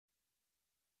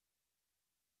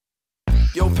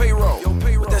Yo, payroll.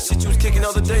 What that shit you was kicking the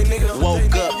other day, nigga?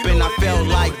 Woke up and I felt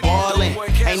like ballin'.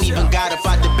 Ain't even got up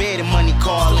out the bed and money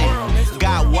calling.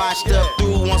 Got washed up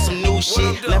through on some new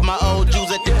shit. Left my old Jews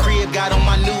at the crib, got on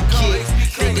my new kicks.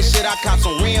 Thinking shit I cop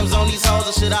some rims on these hoes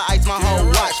or should I ice my whole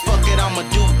watch? Fuck it, I'ma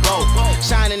do both.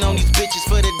 Shining on these bitches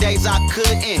for the days I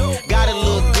couldn't. Gotta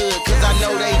look good, cause I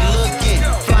know they looking.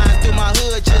 Flying through my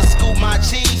hood, just scoop my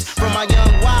cheese. From my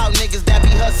young wild niggas that be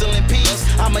hustling peace.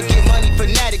 I'ma get money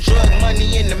fanatic, drug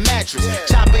money in the mattress.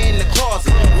 Chopper in the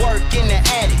closet, work in the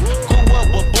attic. Grew up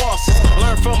with bosses,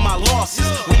 learn from my losses.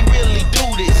 We really do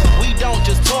this, we don't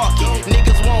just talk it.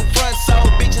 Niggas want front, so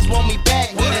bitches want me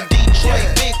back. We the Detroit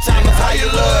big timers, how you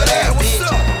love that, bitch?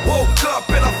 Woke up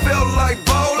and I felt like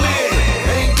ballin'.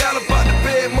 Ain't got about the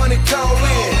bed, money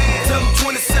callin'. Tell them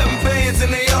 27 bands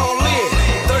and they all in.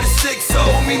 36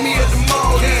 sold, meet me at the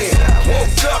mall then.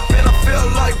 Woke up and I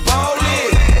felt like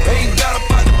ballin'. Ain't got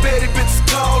about the bed, these bitches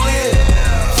callin'.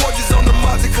 Forges on the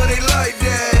Monte, cause they like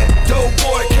that.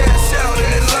 Doughboy, Cashout,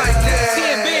 and they like that.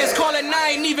 10 bands callin',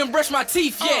 I ain't even brushed my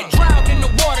teeth yet. Drowned in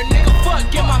the water, nigga, fuck,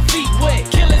 get my feet wet.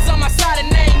 Killers on my side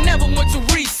and they ain't never went to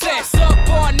recess. Up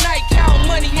all night, count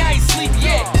money, I ain't sleep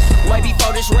yet. Way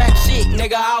before this rap shit,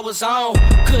 nigga, I was on.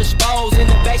 Kush bowls in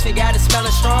the basement, got it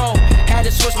smelling strong. Had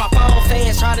to switch my phone,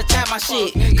 fans trying to tap my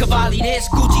shit. Cavalli this,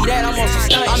 Gucci that, I'm on some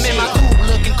stunt I'm shit. in my coupe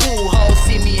looking cool, hoes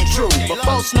see me in true.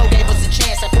 Before Snow gave us a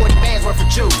chance at 40 bands worth of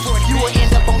juice. You will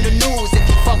end up on the news if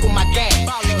you fuck with my gang.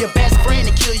 Your best friend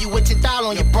to kill you with 10,000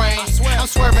 on your brain. I'm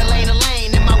swerving lane to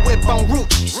lane in my whip on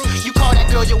Roochies. You call that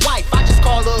girl your wife, I just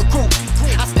call her a group.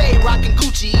 I stay rocking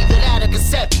Gucci, either that or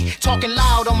Giuseppe. Talking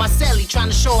loud on my celly, trying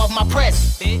to show off my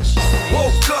presence.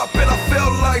 Woke up and I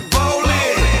felt like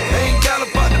ballin'. Ain't got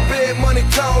about the bed, money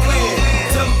callin'.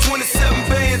 Tell them 27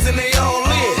 bands and they all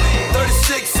in.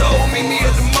 36 sold, meet me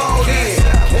at the mall then.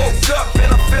 Woke up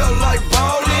and I felt like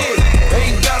ballin'.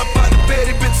 Ain't got about the bed,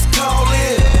 these bitches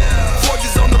callin'.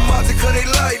 Forges on the Monte, cause they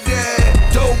like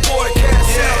that. Doughboy,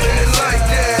 Cashout, and they like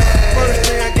that. First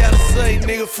thing I gotta say,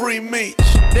 nigga, free me.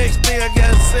 Next thing I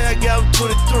gotta say, I got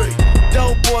 23.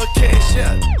 Doughboy,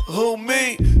 Cashout, who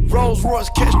me? Rolls Royce,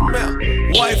 catch me out.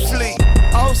 White fleet,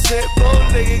 offset, bow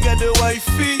nigga, got the white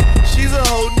feet. She's a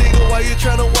whole nigga, why you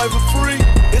tryna wipe her free?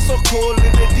 It's so cold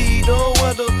in the D, no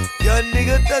weather. Young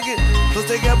nigga duckin', plus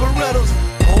they got Berettas.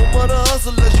 Home of the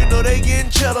hustlers, you know they getting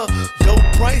cheddar. Your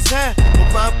price high,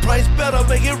 but my price better.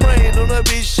 Make it rain on a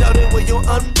bitch, shout it with your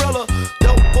umbrella.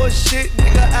 Dope boy shit,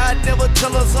 nigga, I never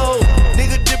tell us so.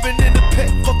 Nigga dipping in the pet,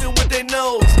 fucking with their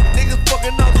nose. Niggas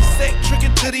fucking off the set,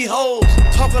 tricking to these hoes.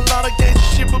 Talk a lot of gangsta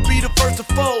shit, but be the first to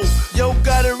fold. Yo,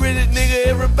 got it written, nigga,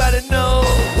 everybody knows.